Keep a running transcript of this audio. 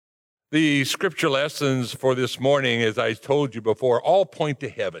The scripture lessons for this morning, as I told you before, all point to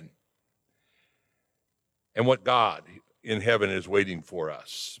heaven and what God in heaven is waiting for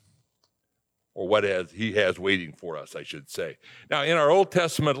us, or what he has waiting for us, I should say. Now, in our Old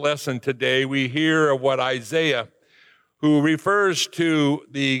Testament lesson today, we hear of what Isaiah, who refers to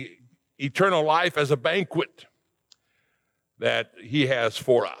the eternal life as a banquet that he has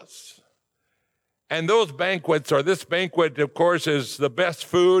for us. And those banquets, or this banquet, of course, is the best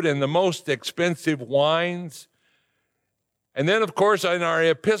food and the most expensive wines. And then, of course, in our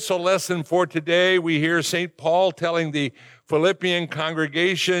epistle lesson for today, we hear St. Paul telling the Philippian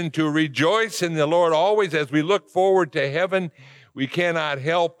congregation to rejoice in the Lord always. As we look forward to heaven, we cannot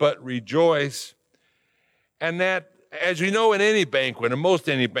help but rejoice. And that, as you know, in any banquet, in most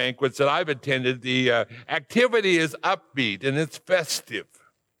any banquets that I've attended, the activity is upbeat and it's festive.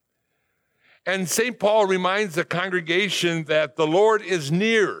 And St. Paul reminds the congregation that the Lord is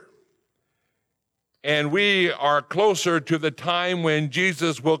near, and we are closer to the time when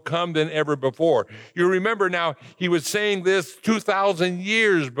Jesus will come than ever before. You remember now, he was saying this 2,000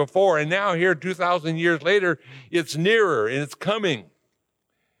 years before, and now here 2,000 years later, it's nearer and it's coming.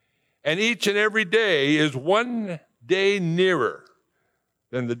 And each and every day is one day nearer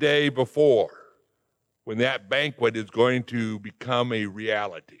than the day before, when that banquet is going to become a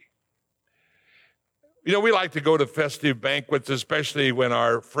reality. You know, we like to go to festive banquets, especially when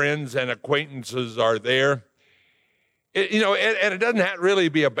our friends and acquaintances are there. And it doesn't really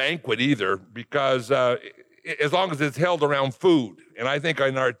be a banquet either, because as long as it's held around food. And I think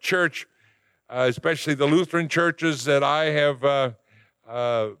in our church, especially the Lutheran churches that I have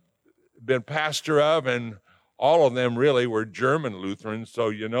been pastor of, and all of them really were German Lutherans,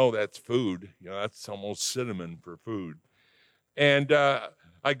 so that's food. That's almost cinnamon for food. And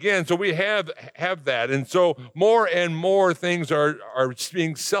again, so we have that. And so more and more things are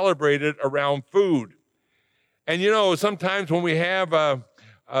being celebrated around food. And, sometimes when we have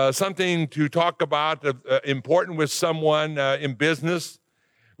something to talk about important with someone in business,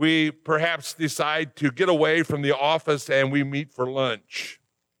 we perhaps decide to get away from the office and we meet for lunch.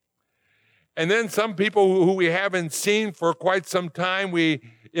 And then some people who we haven't seen for quite some time, we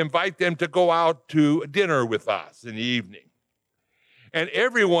invite them to go out to dinner with us in the evening. And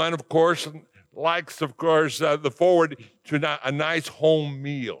everyone, of course, likes, the forward to a nice home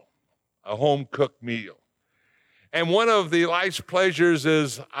meal, a home-cooked meal. And one of the life's pleasures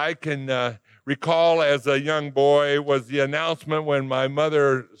is I can recall as a young boy was the announcement when my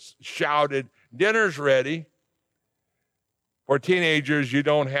mother shouted, "Dinner's ready." For teenagers, you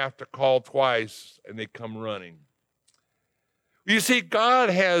don't have to call twice, and they come running. You see, God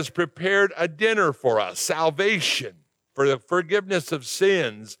has prepared a dinner for us, salvation, for the forgiveness of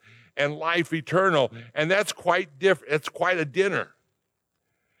sins and life eternal. And that's quite different. It's quite a dinner.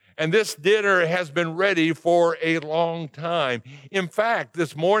 And this dinner has been ready for a long time. In fact,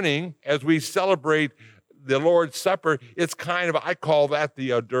 this morning, as we celebrate the Lord's Supper, it's I call that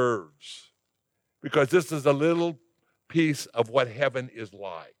the hors d'oeuvres, because this is a little piece of what heaven is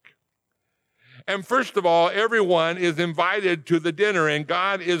like. And first of all, everyone is invited to the dinner, and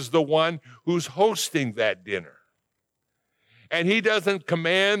God is the one who's hosting that dinner. And he doesn't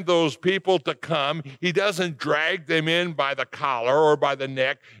command those people to come. He doesn't drag them in by the collar or by the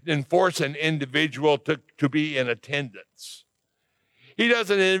neck and force an individual to be in attendance. He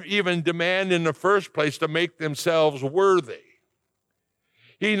doesn't even demand in the first place to make themselves worthy.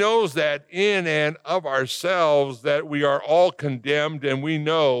 He knows that in and of ourselves that we are all condemned, and we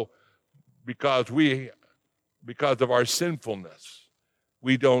know because of our sinfulness,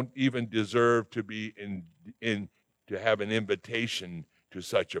 we don't even deserve to be to have an invitation to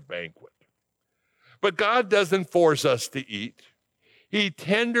such a banquet. But God doesn't force us to eat. He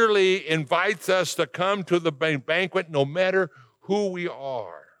tenderly invites us to come to the banquet no matter who we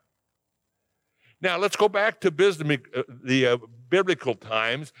are. Now, let's go back to the biblical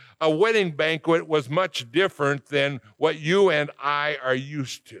times. A wedding banquet was much different than what you and I are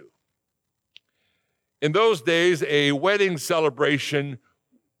used to. In those days, a wedding celebration,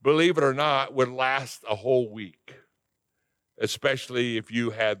 believe it or not, would last a whole week, especially if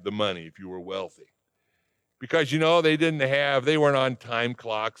you had the money, if you were wealthy. Because, they weren't on time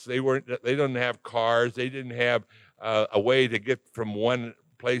clocks. They didn't have cars. They didn't have a way to get from one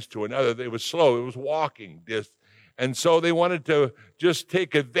place to another. It was slow. It was walking. And so they wanted to just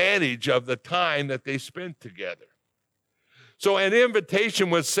take advantage of the time that they spent together. So an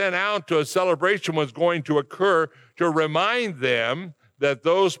invitation was sent out to a celebration was going to occur to remind them that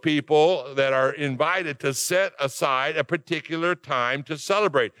those people that are invited to set aside a particular time to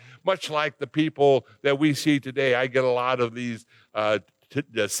celebrate, much like the people that we see today. I get a lot of these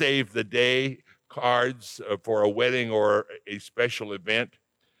to save the day cards for a wedding or a special event.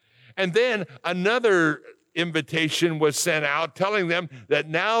 And then another invitation was sent out telling them that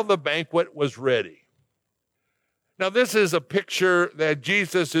now the banquet was ready. Now, this is a picture that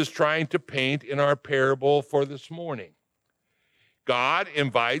Jesus is trying to paint in our parable for this morning. God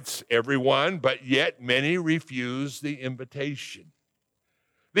invites everyone, but yet many refuse the invitation.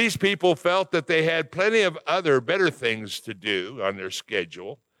 These people felt that they had plenty of other better things to do on their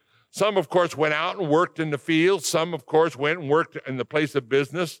schedule. Some, of course, went out and worked in the fields. Some, of course, went and worked in the place of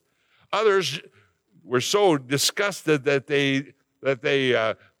business. Others were so disgusted that they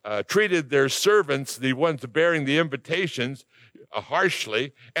treated their servants, the ones bearing the invitations,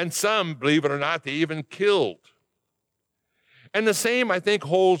 harshly. And some, believe it or not, they even killed. And the same, I think,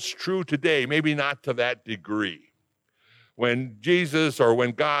 holds true today, maybe not to that degree. When Jesus or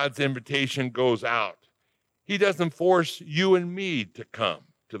when God's invitation goes out, he doesn't force you and me to come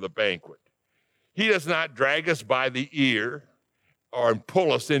to the banquet. He does not drag us by the ear or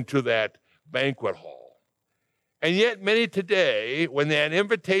pull us into that banquet hall. And yet many today, when that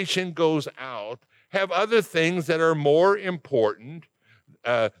invitation goes out, have other things that are more important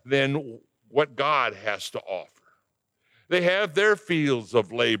than what God has to offer. They have their fields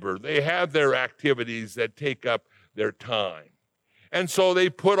of labor. They have their activities that take up their time. And so they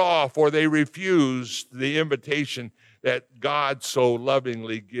put off or they refuse the invitation that God so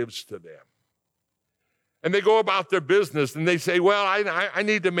lovingly gives to them. And they go about their business and they say, well, I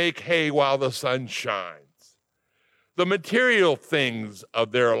need to make hay while the sun shines. The material things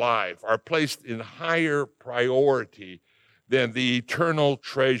of their life are placed in higher priority than the eternal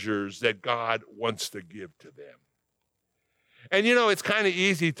treasures that God wants to give to them. And you know, it's kind of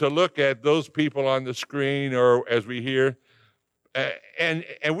easy to look at those people on the screen or as we hear, and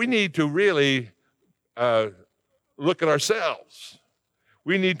we need to really look at ourselves.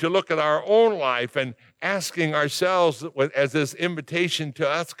 We need to look at our own life and asking ourselves, as this invitation to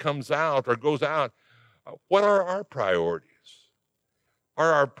us comes out or goes out, what are our priorities?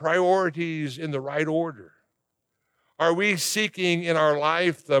 Are our priorities in the right order? Are we seeking in our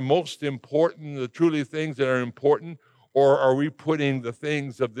life the most important, the truly things that are important, or are we putting the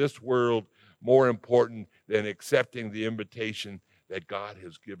things of this world more important than accepting the invitation that God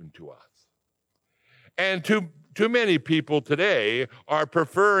has given to us? And too many people today are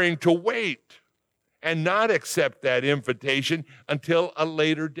preferring to wait and not accept that invitation until a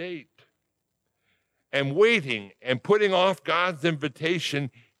later date. And waiting and putting off God's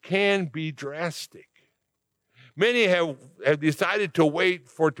invitation can be drastic. Many have decided to wait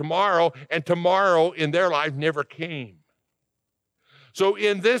for tomorrow, and tomorrow in their life never came. So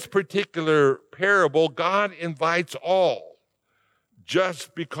in this particular parable, God invites all.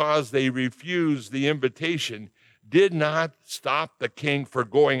 Just because they refused the invitation did not stop the king from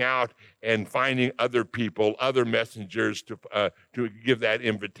going out and finding other people, other messengers to give that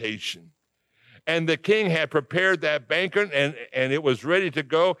invitation. And the king had prepared that banquet and it was ready to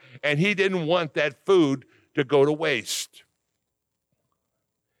go, and he didn't want that food to go to waste.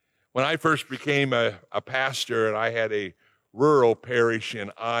 When I first became a pastor and I had a rural parish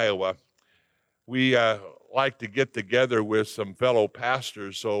in Iowa, we liked to get together with some fellow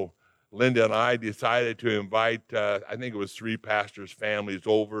pastors. So Linda and I decided to invite, I think it was 3 pastors' families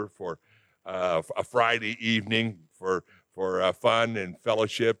over for a Friday evening for fun and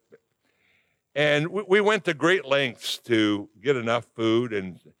fellowship. And we went to great lengths to get enough food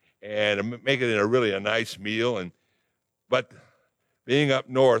and make it a nice meal. But being up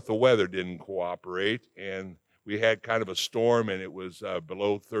north, the weather didn't cooperate, and we had kind of a storm, and it was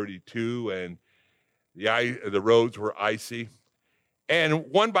below 32, and the roads were icy. And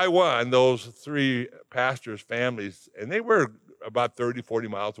one by one, those 3 pastors' families, and they were about 30, 40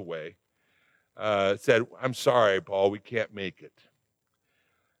 miles away, said, "I'm sorry, Paul, we can't make it."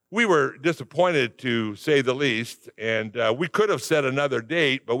 We were disappointed, to say the least, and we could have set another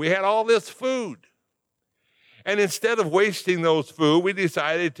date, but we had all this food. And instead of wasting those food, we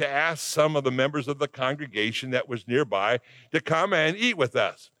decided to ask some of the members of the congregation that was nearby to come and eat with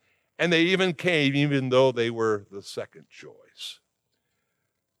us. And they even came, even though they were the second choice.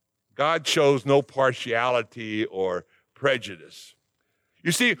 God shows no partiality or prejudice.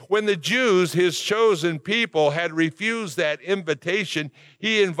 You see, when the Jews, his chosen people, had refused that invitation,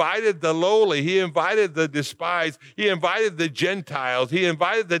 he invited the lowly, he invited the despised, he invited the Gentiles, he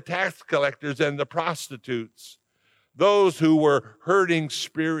invited the tax collectors and the prostitutes, those who were hurting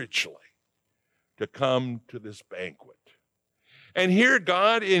spiritually, to come to this banquet. And here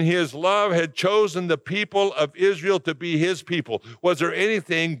God, in his love, had chosen the people of Israel to be his people. Was there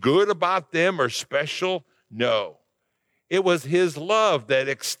anything good about them or special? No. It was his love that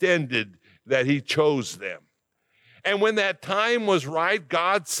extended, that he chose them. And when that time was right,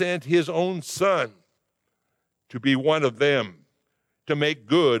 God sent his own son to be one of them, to make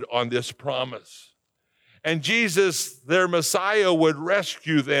good on this promise. And Jesus, their Messiah, would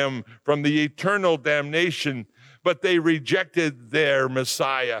rescue them from the eternal damnation, but they rejected their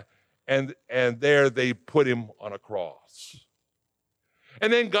Messiah, and there they put him on a cross.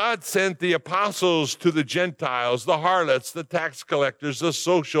 And then God sent the apostles to the Gentiles, the harlots, the tax collectors, the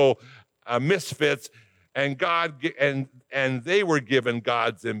social misfits, and they were given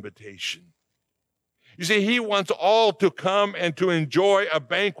God's invitation. You see, he wants all to come and to enjoy a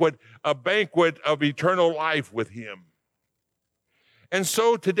banquet of eternal life with him. And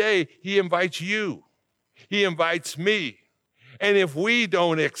so today, he invites you. He invites me. And if we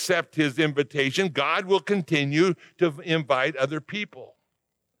don't accept his invitation, God will continue to invite other people.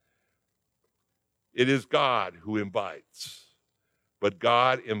 It is God who invites, but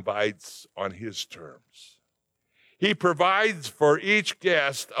God invites on his terms. He provides for each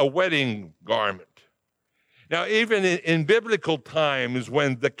guest a wedding garment. Now, even in biblical times,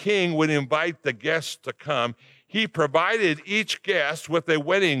 when the king would invite the guests to come, he provided each guest with a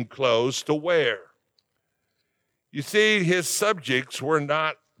wedding clothes to wear. You see, his subjects were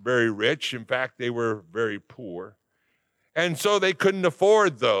not very rich. In fact, they were very poor. And so they couldn't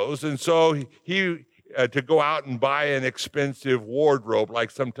afford those. And so he to go out and buy an expensive wardrobe,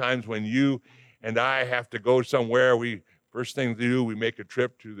 like sometimes when you and I have to go somewhere, first thing to do, we make a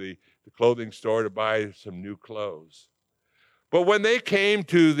trip to the clothing store to buy some new clothes. But when they came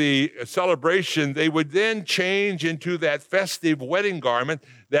to the celebration, they would then change into that festive wedding garment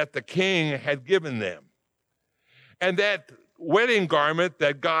that the king had given them. And that wedding garment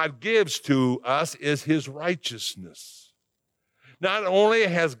that God gives to us is his righteousness. Not only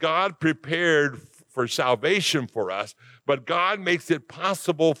has God prepared for salvation for us, but God makes it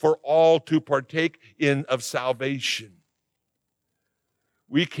possible for all to partake of salvation.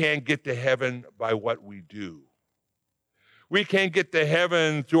 We can't get to heaven by what we do. We can't get to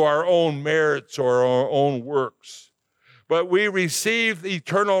heaven through our own merits or our own works, but we receive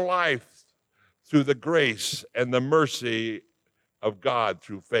eternal life through the grace and the mercy of God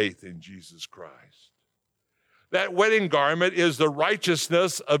through faith in Jesus Christ. That wedding garment is the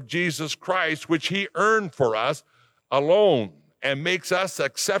righteousness of Jesus Christ, which he earned for us alone and makes us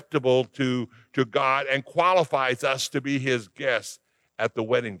acceptable to God and qualifies us to be his guests at the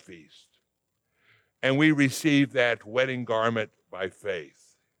wedding feast. And we receive that wedding garment by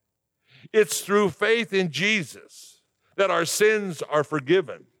faith. It's through faith in Jesus that our sins are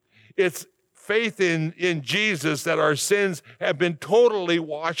forgiven. It's faith in Jesus that our sins have been totally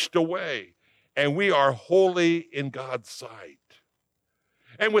washed away, and we are holy in God's sight.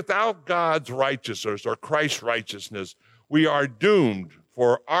 And without God's righteousness or Christ's righteousness, we are doomed,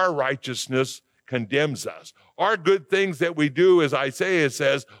 for our righteousness condemns us. Our good things that we do, as Isaiah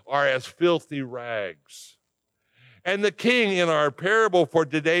says, are as filthy rags. And the king in our parable for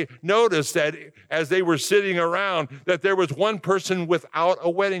today noticed that as they were sitting around, that there was one person without a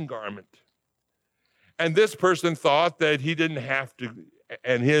wedding garment. And this person thought that he didn't have to,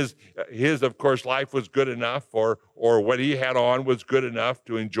 and his of course, life was good enough, or what he had on was good enough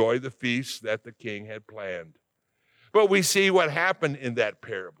to enjoy the feast that the king had planned. But we see what happened in that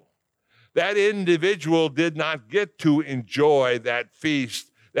parable. That individual did not get to enjoy that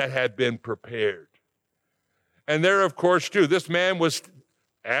feast that had been prepared. And there, of course, too, this man was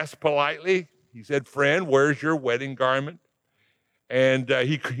asked politely. He said, "Friend, where's your wedding garment?" And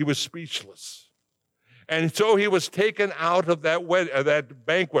he was speechless. And so he was taken out of that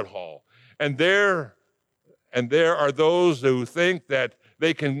banquet hall. And there are those who think that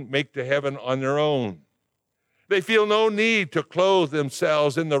they can make to heaven on their own. They feel no need to clothe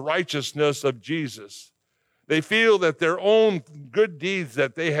themselves in the righteousness of Jesus. They feel that their own good deeds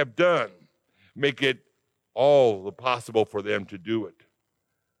that they have done make it all possible for them to do it.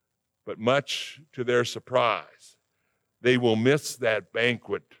 But much to their surprise, they will miss that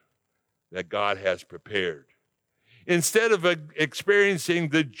banquet that God has prepared. Instead of experiencing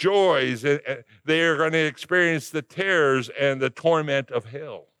the joys, they are going to experience the terrors and the torment of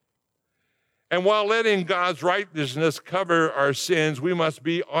hell. And while letting God's righteousness cover our sins, we must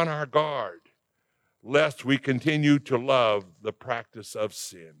be on our guard, lest we continue to love the practice of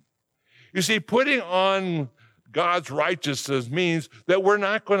sin. You see, putting on God's righteousness means that we're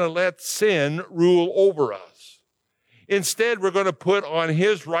not going to let sin rule over us. Instead, we're going to put on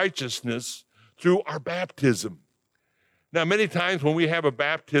his righteousness through our baptism. Now, many times when we have a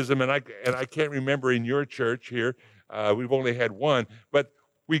baptism, and I can't remember in your church here, we've only had one, but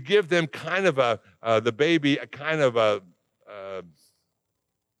we give them kind of the baby, a kind of a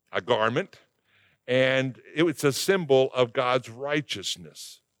a garment, and it's a symbol of God's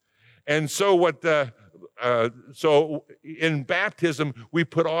righteousness. And so so in baptism, we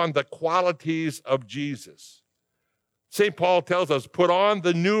put on the qualities of Jesus. St. Paul tells us, put on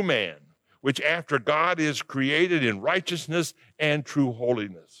the new man, which after God is created in righteousness and true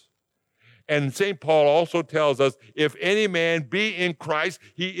holiness. And St. Paul also tells us, if any man be in Christ,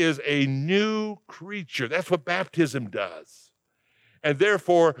 he is a new creature. That's what baptism does. And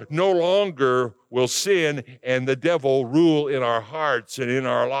therefore, no longer will sin and the devil rule in our hearts and in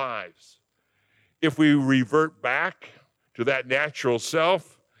our lives. If we revert back to that natural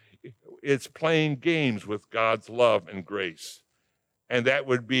self, it's playing games with God's love and grace. And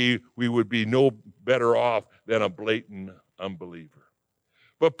we would be no better off than a blatant unbeliever.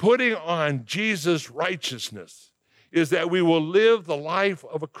 But putting on Jesus' righteousness is that we will live the life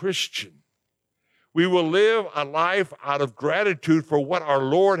of a Christian. We will live a life out of gratitude for what our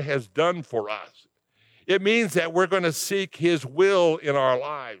Lord has done for us. It means that we're going to seek his will in our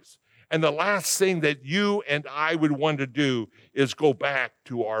lives. And the last thing that you and I would want to do is go back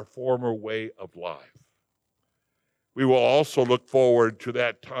to our former way of life. We will also look forward to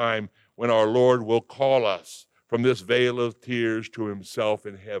that time when our Lord will call us from this vale of tears to himself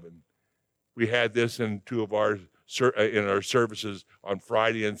in heaven. We had this in two of our services on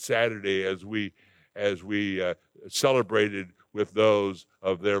Friday and Saturday as we celebrated with those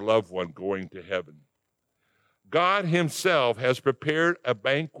of their loved one going to heaven. God himself has prepared a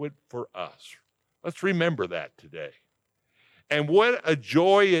banquet for us. Let's remember that today. And what a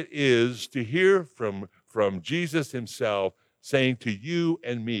joy it is to hear from Jesus himself saying to you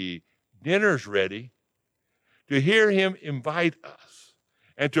and me, dinner's ready, to hear him invite us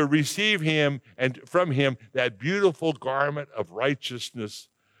and to receive him and from him that beautiful garment of righteousness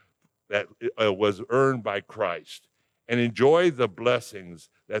that was earned by Christ, and enjoy the blessings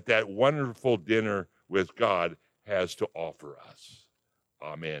that wonderful dinner with God has to offer us.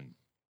 Amen.